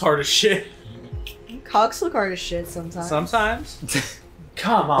looks hard as shit. Cocks look hard as shit sometimes. Sometimes.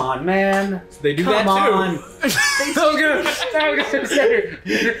 Come on, man. They do Come that on. too. So good.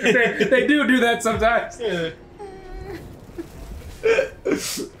 They do that sometimes.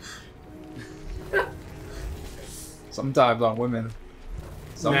 Sometimes on women.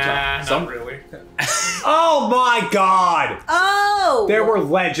 Nah, not really. Oh my god! Oh! There were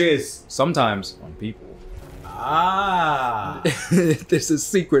ledges. Sometimes on people. Ah. There's a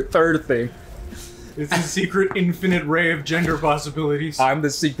secret third thing. It's a secret infinite ray of gender possibilities. I'm the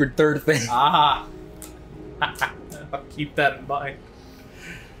secret third thing. Ah. I'll keep that in mind.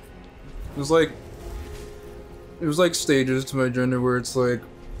 It was like stages to my gender where it's like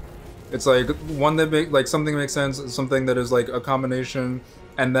one that make like something makes sense, something that is like a combination,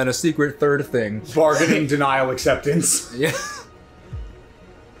 and then a secret third thing. Bargaining, denial, acceptance. Yeah.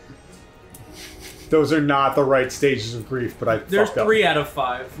 Those are not the right stages of grief, but I There's fucked up. 3 out of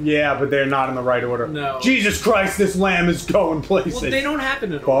 5. Yeah, but they're not in the right order. No. Jesus Christ, this lamb is going places. Well, they don't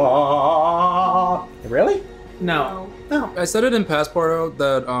happen in order. Really? No. No. I said it in Passport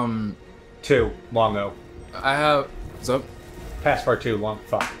that 2. Longo. I have. What's up? Passport 2.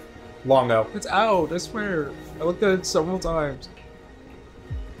 Fuck. Longo. It's out. I swear. I looked at it several times.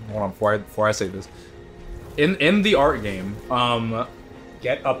 Hold on, before I say this. In the art game,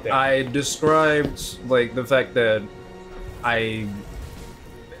 Get up there. I described like the fact that I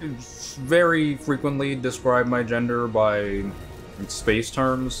very frequently describe my gender by space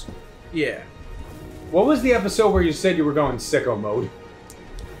terms. Yeah. What was the episode where you said you were going sicko mode?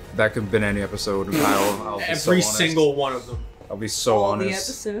 That could have been any episode. I'll be so Every honest. single one of them. I'll be so All the honest.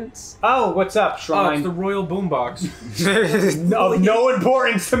 episodes. Oh, what's up, Oh, it's Shrine? the Royal Boombox. Of no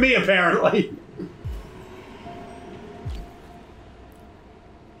importance to me, apparently.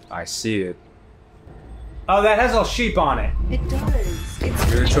 I see it. Oh, that has a sheep on it. It does.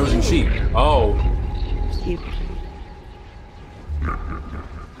 It's You're a chosen sheep. Oh, cute.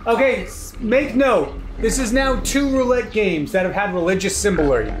 Okay, make note. This is now 2 roulette games that have had religious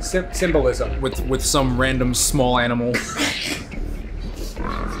symbolism. with some random small animal.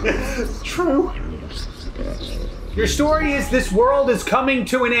 True. Your story is this world is coming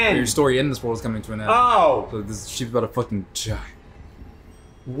to an Your end. story in this world is coming to an end. Oh. So this sheep's about to fucking die.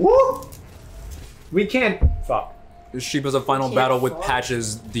 Whoop. We can't. Fuck. This sheep is a final Can't battle with fuck.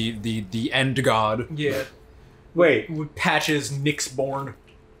 Patches, the end god. Yeah. Wait. With Patches Nyxborn.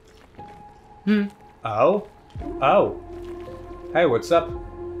 Oh. Oh. Hey, what's up?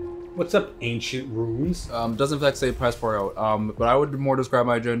 What's up, ancient runes? Doesn't in fact say passport out. But I would more describe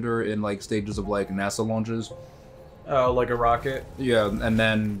my gender in like stages of like NASA launches. Oh, like a rocket. Yeah, and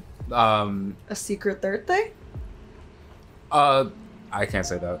then A secret third thing? I can't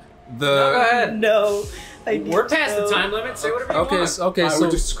say that. Go The ahead. No. I We're past the time limit. Say whatever you okay, want. okay. I So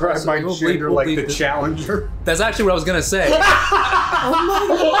would describe so my we'll gender leave- like we'll the leave Challenger. That's actually what I was gonna say.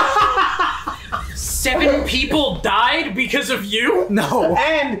 7 people died because of you? No.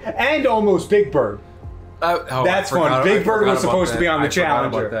 And almost Big Bird. Oh, That's I forgot- fun. Big I Bird forgot was about supposed to that. be on the I forgot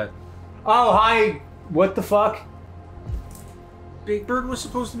about Challenger. that. Oh, hi. What the fuck? Big Bird was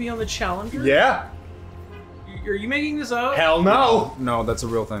supposed to be on the Challenger? Yeah. Are you making this up? Hell no. No, that's a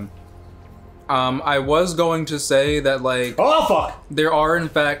real thing. I was going to say that like Oh fuck. there are in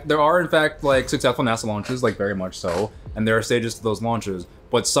fact like successful NASA launches, like very much so, and there are stages to those launches.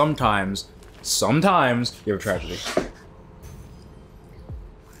 But sometimes you have a tragedy.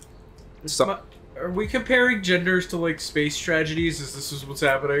 Are we comparing genders to like space tragedies? Is this what's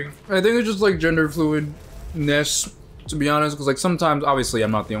happening? I think it's just like gender fluidness, to be honest, because like sometimes, obviously,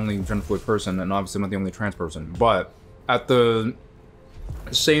 I'm not the only gender fluid person, and obviously I'm not the only trans person. But at the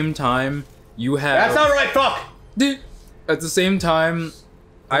same time, you have That's not right. Fuck. At the same time,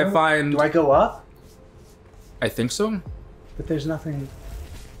 I find Do I go up? I think so. But there's nothing.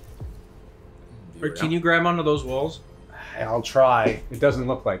 Or can you grab onto those walls? I'll try. It doesn't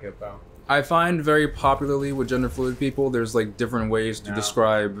look like it though. I find very popularly with gender fluid people, there's like different ways to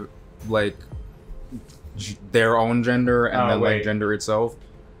describe like their own gender and then like gender itself.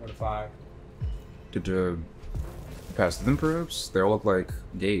 What if I? Did you pass them perhaps? They all look like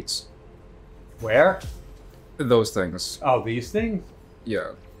gates. Where? Those things. Oh, these things?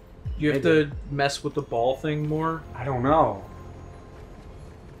 Yeah. You have to mess with the ball thing more. I don't know.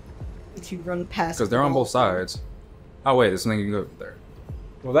 If you run past. Because they're on both sides. Oh wait, there's something you can go there.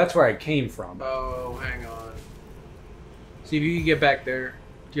 Well, that's where I came from. Oh, hang on. See if you can get back there.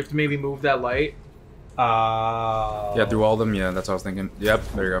 Do you have to maybe move that light? Yeah, through all of them. Yeah, that's what I was thinking. Yep,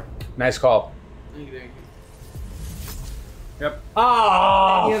 there you go. Nice call. Thank you. Yep.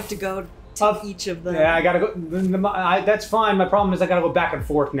 Oh! You have to go to each of them. Yeah, I gotta go. That's fine. My problem is I gotta go back and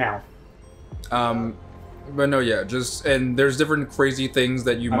forth now. But no, yeah, just and there's different crazy things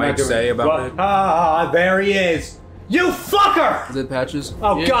that you might say about it. Ah, there he is. You fucker! Is it Patches?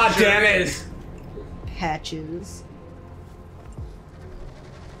 Oh Yeah, god sure damn it! is. Patches.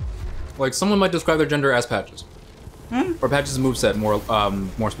 Like someone might describe their gender as Patches, or Patches' moveset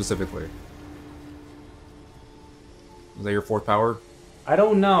more specifically. Is that your fourth power? I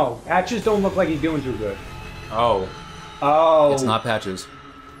don't know. Patches don't look like he's doing too good. Oh, Oh, it's not Patches.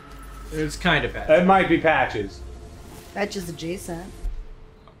 It's kind of bad. It might be Patches. Patches adjacent.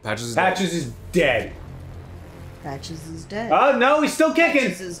 Patches is Patches is dead. Patches is dead. Oh no, he's still kicking.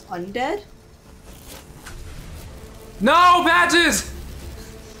 Patches is undead. No, Patches!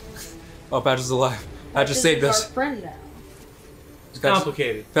 Oh, Patches is alive. Patches saved is us. our friend now. It's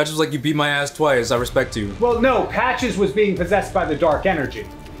complicated. Patches was like, you beat my ass twice. I respect you. Well, no, Patches was being possessed by the dark energy.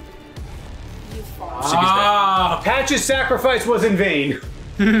 You fall. Ah! Patches' sacrifice was in vain.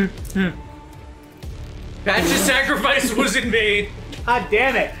 Patch's sacrifice was in vain. God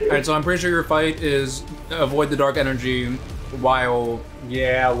damn it. Alright, so I'm pretty sure your fight is avoid the dark energy while...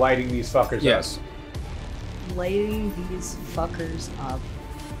 Yeah, lighting these fuckers Yes. Lighting these fuckers up.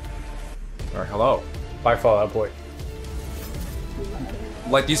 Alright, hello. up. By Fallout Boy.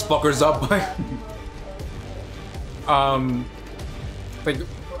 Light these fuckers up by... like,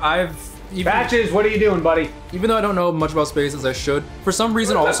 I've... Even, Patches, what are you doing, buddy? even though I don't know much about space as I should, for some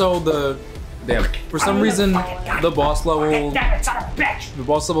reason also the... Damn it. For some reason, the boss level... The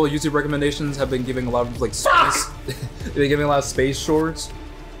boss level YouTube recommendations have been giving a lot of, like, space... They've been giving a lot of space shorts.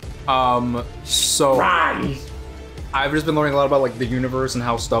 So... Rise. I've just been learning a lot about, like, the universe and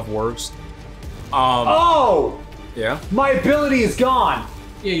how stuff works. Oh! Yeah? My ability is gone.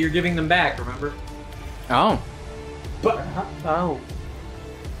 Yeah, you're giving them back, remember? Oh. But oh,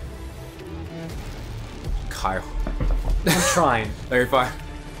 Kyle. I'm trying. There, you're fine.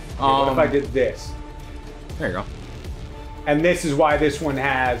 What if I did this? There you go. And this is why this one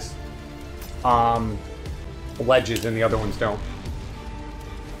has ledges and the other ones don't.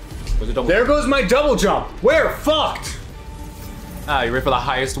 Was it double? There goes my double jump. We're fucked. Ah, you ready for the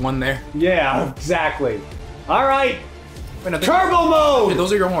highest one there? Yeah, exactly. All right. Wait, no, Turbo Hey, mode.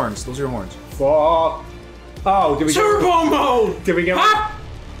 those are your horns. Those are your horns. Fuck. Oh, did we Turbo mode! Did we get?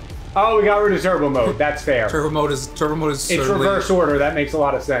 Oh, we got rid of turbo mode. That's fair. Turbo mode is It's certainly reverse order. That makes a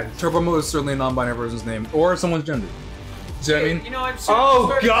lot of sense. Turbo mode is certainly a non-binary person's name or someone's gender. See what I mean? You know, I'm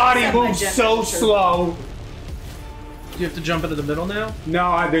Oh god, he Set my moves gender so to turbo. slow. Do you have to jump into the middle now?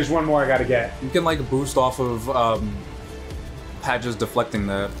 No, there's one more I gotta get. You can like boost off of Patches deflecting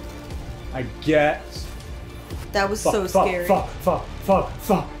that. I guess. That was Fuck, so fuck, scary. Fuck, fuck, fuck,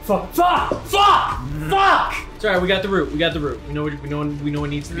 fuck, fuck, fuck, fuck, fuck! It's alright, we got the route. We got the route. We know what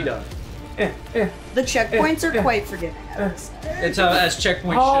needs to be done. The checkpoints are quite forgiving, I would say. That's how as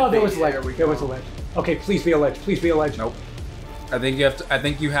checkpoints Oh, should there be. was a ledge. There was a ledge. Okay, please be a ledge. Please be a ledge. Nope. I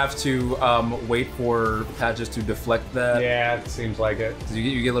think you have to wait for Patches to deflect that. Yeah, it seems like it. 'Cause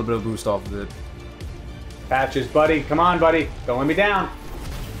you get a little bit of boost off of it. Patches, buddy. Come on, buddy. Don't let me down.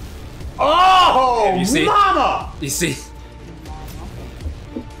 Oh, You see? mama! You see?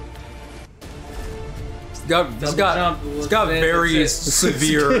 It's got very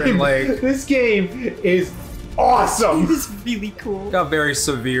severe and like This game is awesome. It's really cool. got very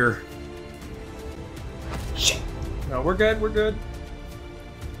severe. No, we're good. We're good.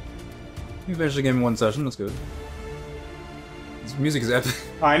 You finished the game in one session. That's good. This music is epic.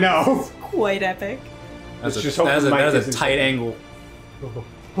 I know. Quite epic. That's Let's just hope the mic that is a isn't- tight angle.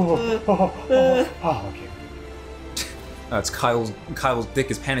 Oh, okay. That's Kyle's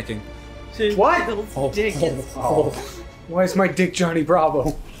dick is panicking. What? Little dick is Oh. Why is my dick Johnny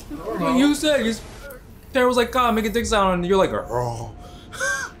Bravo? You said Tara was like, God, make a dick sound, and you're like, oh.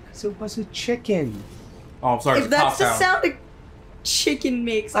 So it was a chicken. Oh, I'm sorry. If it's a that's the cock sound a chicken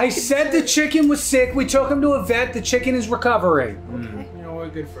makes, I said the chicken was sick. We took him to a vet. The chicken is recovering. You know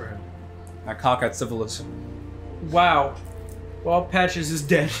what? Good for him. That cock had syphilis. Wow. Well, Patches is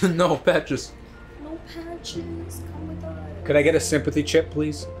dead. No, Patches. No Patches, come with us. Could I get a sympathy chip,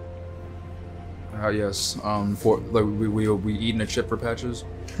 please? Yes. For like we eating a chip for Patches.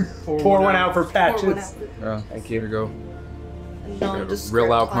 Pour one out for Patches. Yeah. Thank you. Here you go. Nondescript Real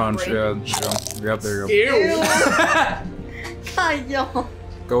loud on crunch. brand. Yeah. Yep. There you go. Ew. Kyle.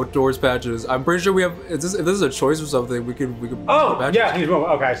 Go towards Patches. I'm pretty sure we have. If this is a choice or something, we could. Oh, Patches. yeah, he's moving.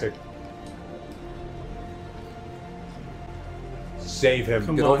 Okay, I see. Save him.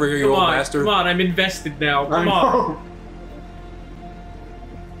 Come Get on, over here, you come old on, bastard. Come on, I'm invested now. I Come on. know.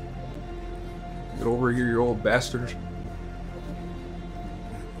 Get over here, you old bastard.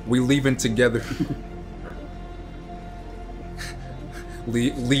 We leaving together.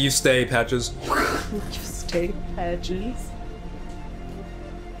 leave, stay, Patches. Just stay Patches.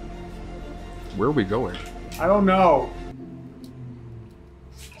 Where are we going? I don't know.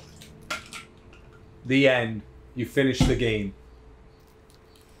 The end. You finished the game.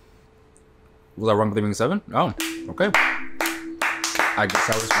 Was I wrong with leaving 7? Oh, okay. I guess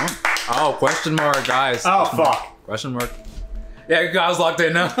I was wrong. Oh, question mark, guys. Oh, fuck. Question mark. Yeah, you guys locked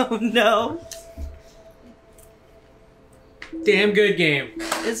in now. Oh no. Damn good game.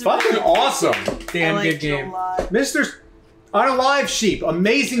 It's Fucking really, awesome. Damn I good liked it a game. lot. Mr. Unalive Sheep,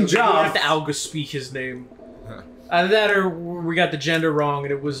 amazing We have job. to Alga speak his name. Either that or we got the gender wrong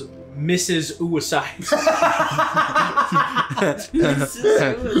and it was Mrs. Uasai. This is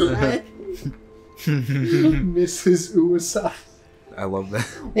suicide. Mrs. Uasai. I love that.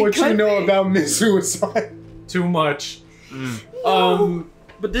 What you could know be. about Miss Uasai? Too much.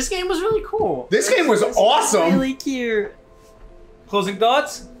 But this game was really cool. This game was awesome. Really cute. Closing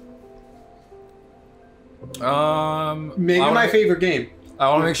thoughts? Maybe my favorite game. I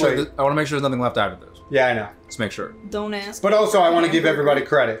want to make sure. Wait. I want to make sure there's nothing left out of this. Yeah, I know. Let's make sure. Don't ask. But also, I want to give everybody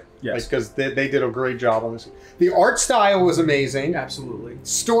credit. Yes. Because they did a great job on this. The art style was amazing. Absolutely.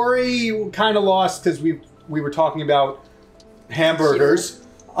 Story kind of lost because we were talking about hamburgers.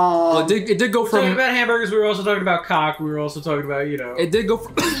 Well, it did go We're talking from. about hamburgers, we were also talking about cock, we were also talking about, you know... It did go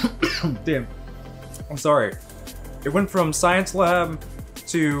from. Damn. I'm sorry. It went from science lab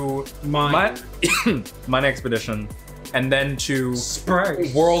to Mine. mine expedition, and then to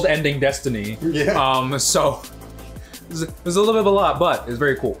Sprite. world-ending destiny. Yeah. So it was a little bit of a lot, but it's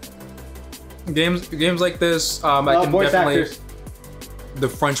very cool. Games like this, I can voice definitely. actors. The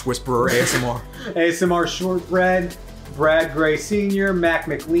French Whisperer ASMR. ASMR Shortbread, Brad Gray Sr., Mac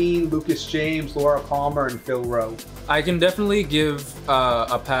McLean, Lucas James, Laura Palmer, and Phil Rowe. I can definitely give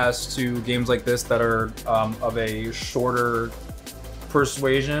a pass to games like this that are of a shorter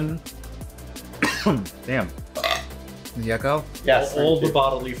persuasion. Damn. The echo? Yes. All the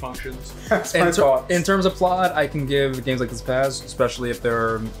bodily functions. That's my thoughts. In terms of plot, I can give games like this a pass, especially if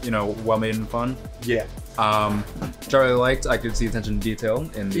they're, well made and fun. Yeah. Which I really liked. I could see attention to detail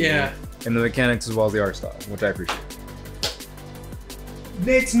in the mechanics as well as the art style, which I appreciate.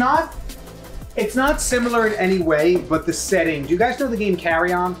 It's not similar in any way, but the setting. Do you guys know the game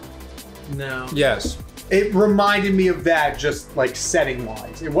Carry On? No. Yes. It reminded me of that, just like setting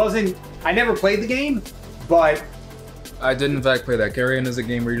wise. It wasn't. I never played the game, but I did in fact play that. Carrion is a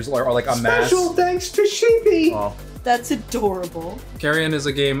game where you just are like a mass. special thanks to Sheepy. Oh. That's adorable. Carrion is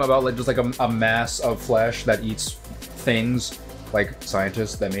a game about like just like a mass of flesh that eats things, like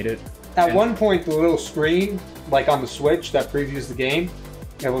scientists that made it. At And- one point, the little screen, like on the Switch that previews the game,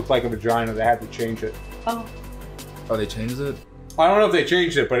 it looked like a vagina. They had to change it. Oh. Oh, they changed it? I don't know if they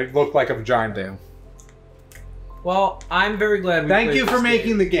changed it, but it looked like a vagina. Damn. Well, I'm very glad we Thank played you for this making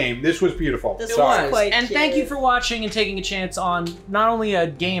game. the game. This was beautiful. This It Sorry. was. quite And thank you cute. for watching and taking a chance on not only a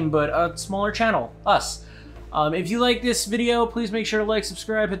game, but a smaller channel, us. If you like this video, please make sure to like,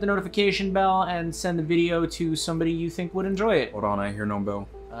 subscribe, hit the notification bell, and send the video to somebody you think would enjoy it. Hold on, I hear no bell.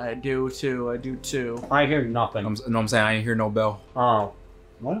 I do too, I do too. I hear nothing. I'm saying I hear no bell. Oh.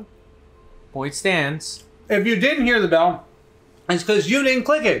 What? Point stands. If you didn't hear the bell, it's because you didn't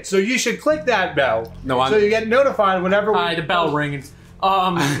click it. So you should click that bell. No, so you get notified whenever Hi, the bell ringing.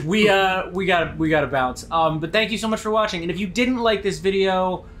 We gotta bounce. But thank you so much for watching. And if you didn't like this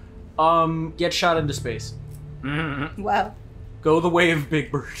video, get shot into space. Wow. Go the way of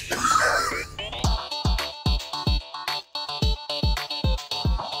Big Bird.